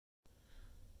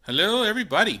Hello,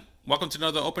 everybody. Welcome to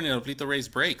another opening of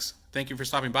LethalRay Breaks. Thank you for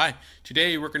stopping by.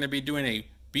 Today, we're going to be doing a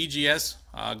BGS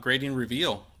grading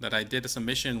reveal that I did a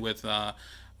submission with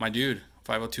my dude,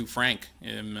 502 Frank.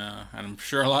 And I'm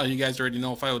sure a lot of you guys already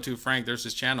know 502 Frank. There's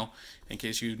his channel. In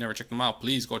case you've never checked him out,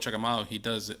 please go check him out. He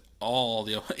does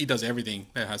he does everything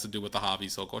that has to do with the hobby.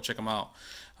 So go check him out.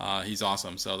 He's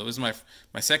awesome. So that was my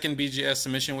second BGS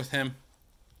submission with him.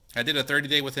 I did a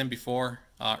 30-day with him before,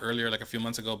 earlier, like a few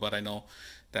months ago, but I know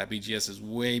that BGS is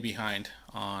way behind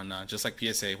on just like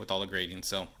PSA with all the grading.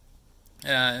 So,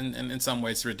 and in some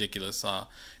ways, it's ridiculous,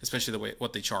 especially the way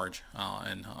what they charge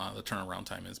and the turnaround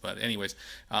time is. But anyways,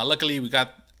 luckily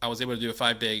I was able to do a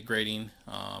 5-day grading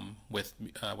with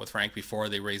Frank before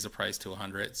they raised the price to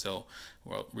 100. So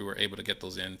we were able to get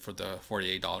those in for the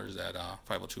 $48 that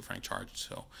 502 Frank charged.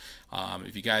 So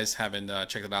if you guys haven't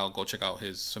checked it out, go check out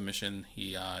his submission.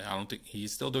 I don't think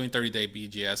he's still doing 30-day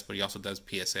BGS, but he also does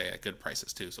PSA at good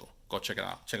prices too. So go check it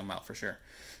out. Check him out for sure.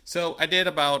 So I did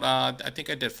about I think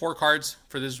I did 4 cards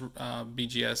for this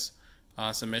BGS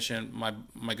submission.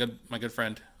 My good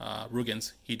friend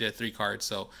Rugans, he did 3 cards.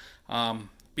 So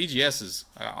BGS is,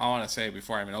 I want to say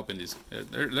before I even open these,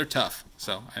 they're tough.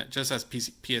 So just as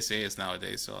PSA is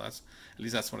nowadays. So at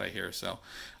least that's what I hear. So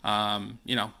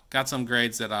got some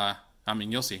grades that I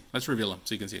mean, you'll see. Let's reveal them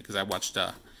so you can see it, because I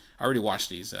already watched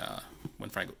these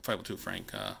when 502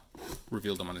 Frank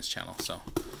revealed them on his channel. So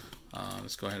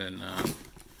let's go ahead and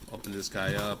open this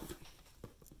guy up.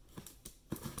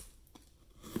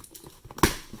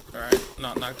 All right,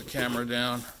 not knock the camera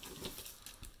down.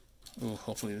 Ooh,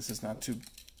 hopefully this is not too.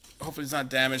 Hopefully it's not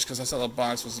damaged, because I saw the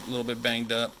box was a little bit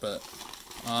banged up, but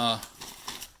I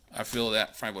feel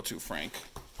that 502 Frank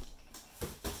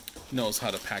knows how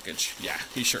to package. Yeah,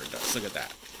 he sure does. Look at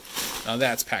that. Now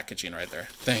that's packaging right there.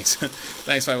 Thanks.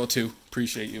 Thanks, 502.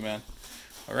 Appreciate you, man.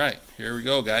 All right, here we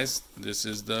go, guys. This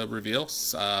is the reveal.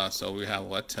 So we have,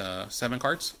 what, 7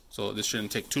 cards? So this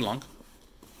shouldn't take too long.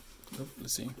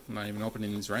 Let's see. I'm not even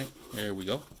opening these right. Here we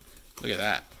go. Look at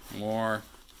that. More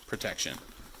protection.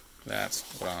 That's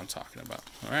what I'm talking about.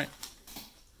 All right.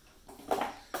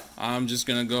 I'm just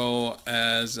going to go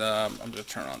as, I'm going to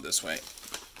turn on this way,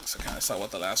 so I kind of saw what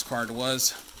the last card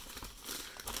was.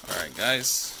 All right,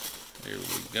 guys. Here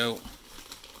we go.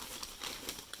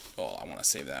 Oh, I want to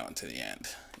save that one to the end.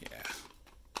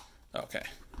 Yeah. Okay.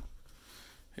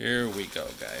 Here we go,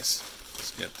 guys.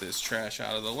 Let's get this trash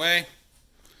out of the way.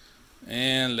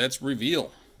 And let's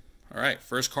reveal. All right,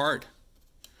 first card.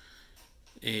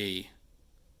 A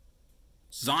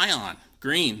Zion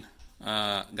green,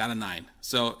 got a 9.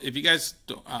 So if you guys,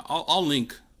 I'll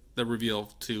link the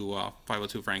reveal to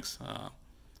 502 Frank's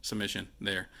submission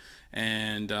there,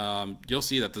 and you'll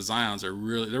see that the Zions are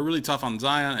really tough on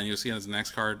Zion, and you'll see as the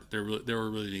next card they were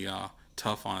really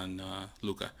tough on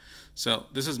Luka. So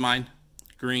this is mine,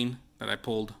 green, that I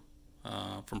pulled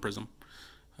from Prism.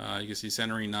 You can see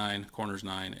centering 9, corners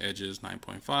 9, edges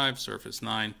 9.5, surface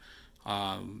 9.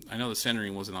 I know the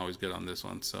centering wasn't always good on this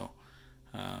one, so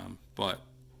but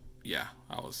yeah,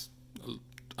 I was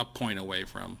a point away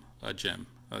from a gem,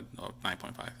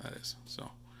 9.5 that is.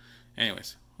 So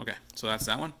anyways, okay, so that's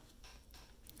that one.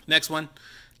 Next one,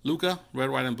 Luka, red,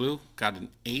 white, and blue, got an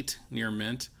 8 near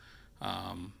mint.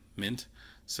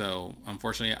 So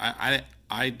unfortunately,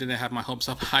 I didn't have my hopes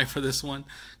up high for this one,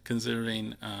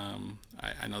 considering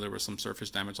I know there was some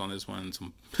surface damage on this one,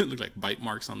 some it looked like bite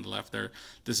marks on the left there.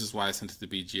 This is why I sent it to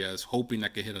BGS, hoping I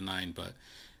could hit a 9, but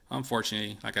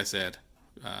unfortunately, like I said,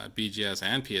 BGS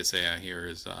and PSA I hear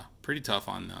is pretty tough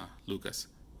on Luka's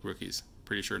rookies.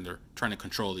 Pretty sure they're trying to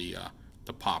control the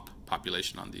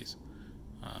population on these.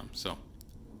 So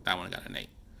that one got an 8.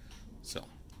 So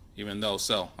even though,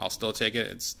 I'll still take it.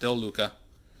 It's still Luka.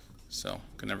 So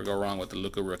can never go wrong with the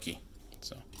Luka rookie.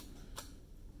 So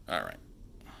all right.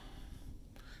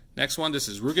 Next one, this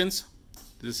is Rugans.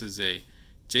 This is a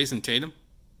Jason Tatum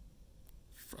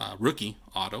rookie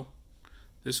auto.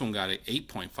 This one got an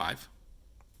 8.5,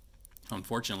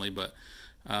 unfortunately, but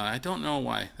I don't know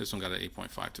why this one got an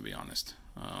 8.5, to be honest.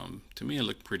 To me, it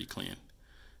looked pretty clean.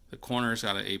 The corners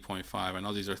got an 8.5. I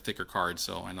know these are thicker cards,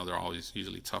 so I know they're always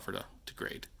usually tougher to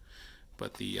grade.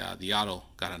 But the auto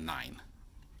got a 9.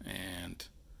 And,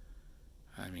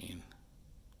 I mean,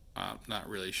 I'm not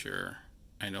really sure.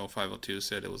 I know 502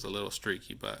 said it was a little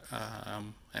streaky, but,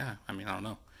 yeah, I mean, I don't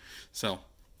know. So,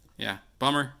 yeah,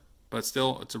 bummer. But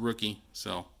still, it's a rookie,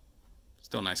 so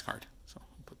still a nice card. So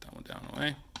I'll put that one down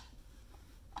away.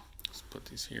 Let's put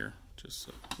these here just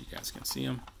so you guys can see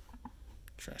them.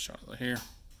 Trash out of here.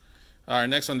 All right,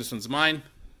 next one. This one's mine.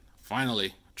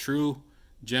 Finally, true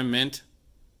gem mint.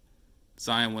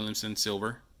 Zion Williamson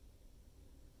silver.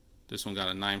 This one got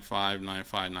a 9.5,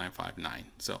 9.5, 9.5, 9.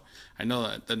 So I know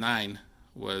that the 9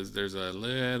 was, there's a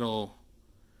little,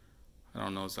 I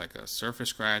don't know, it's like a surface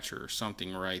scratch or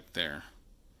something right there.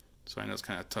 So I know it's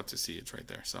kind of tough to see. It's right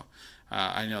there. So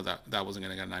I know that that wasn't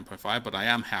going to get a 9.5, but I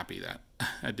am happy that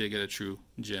I did get a true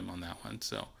gem on that one.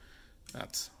 So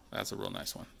that's a real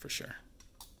nice one for sure.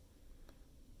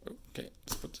 Okay,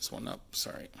 let's put this one up.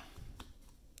 Sorry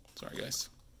guys.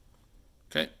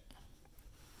 Okay.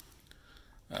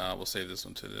 We'll save this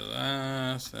one to the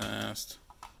last.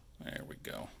 There we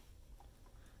go.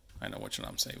 I know which one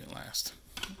I'm saving last.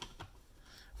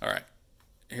 All right.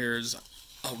 Here's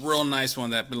a real nice one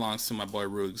that belongs to my boy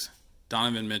Rugs.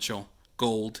 Donovan Mitchell,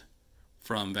 gold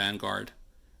from Vanguard,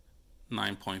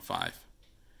 9.5.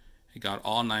 He got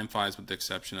all 9.5s with the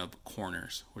exception of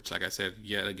corners, which, like I said,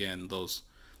 yet again, those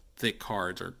thick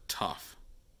cards are tough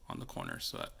on the corners.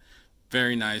 So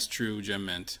very nice, true gem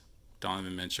mint,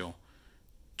 Donovan Mitchell.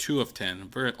 2 of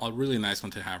 10. A really nice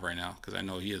one to have right now because I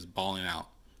know he is balling out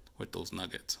with those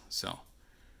Nuggets. So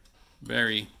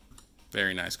very,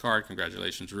 very nice card.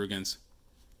 Congratulations, Rugans.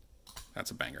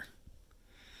 That's a banger.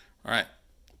 All right.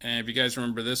 And if you guys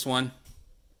remember this one,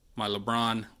 my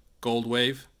LeBron Gold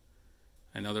Wave.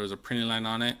 I know there was a printing line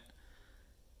on it.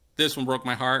 This one broke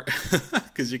my heart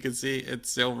because you can see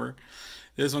it's silver.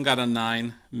 This one got a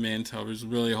 9 mint. I was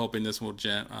really hoping this would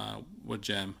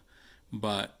gem,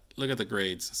 but look at the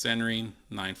grades. Centering,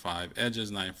 9.5.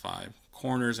 Edges, 9.5.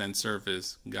 Corners and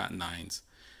surface got 9s.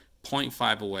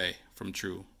 0.5 away from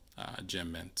true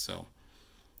gem mint. So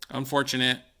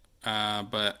unfortunate,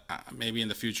 but maybe in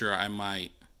the future I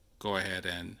might go ahead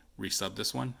and resub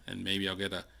this one, and maybe I'll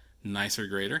get a nicer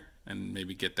grader and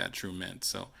maybe get that true mint.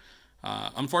 So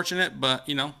unfortunate, but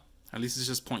you know, at least it's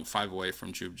just 0.5 away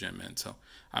from true gem mint. So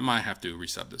I might have to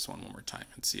resub this one more time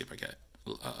and see if I get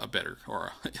a better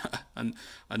or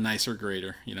a nicer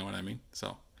grader, you know what I mean?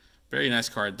 So very nice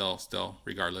card though, still,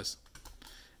 regardless.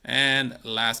 And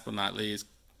last but not least,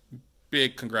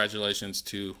 big congratulations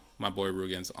to my boy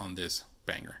Rugans on this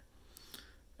banger.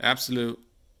 Absolute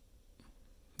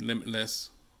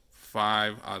limitless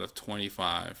 5 out of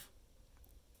 25.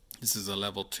 This is a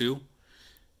level 2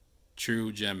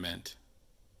 true gem mint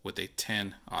with a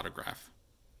 10 autograph.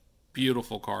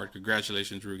 Beautiful card.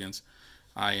 Congratulations, Rugans.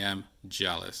 I am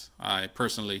jealous. I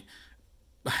personally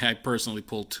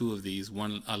pulled 2 of these,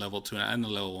 one a level 2 and a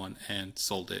level 1, and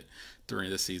sold it during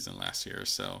the season last year.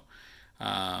 So,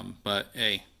 but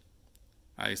hey,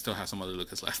 I still have some other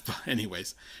Lucas left. But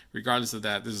anyways, regardless of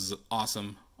that, this is an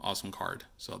awesome card.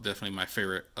 So definitely my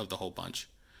favorite of the whole bunch.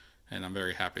 And I'm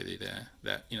very happy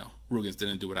that you know, Rugans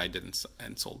didn't do what I did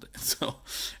and sold it. So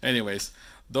anyways,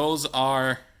 those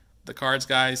are the cards,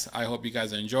 guys. I hope you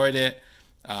guys enjoyed it.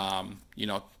 You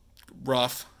know,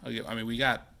 rough. I mean, we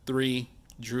got 3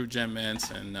 Drew gem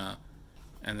mints, and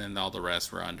then all the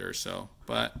rest were under. So,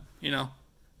 but you know,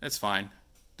 it's fine.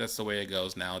 That's the way it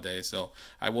goes nowadays. So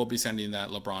I will be sending that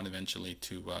LeBron eventually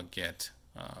to get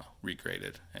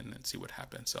regraded and then see what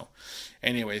happens. So,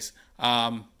 anyways,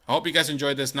 I hope you guys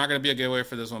enjoyed this. Not going to be a giveaway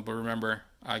for this one, but remember,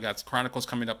 I got Chronicles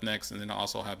coming up next, and then I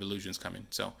also have Illusions coming.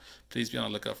 So please be on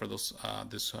the lookout for those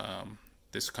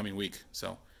this coming week.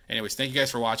 So. Anyways, thank you guys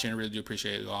for watching. I really do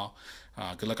appreciate it all.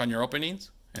 Good luck on your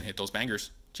openings and hit those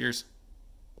bangers. Cheers.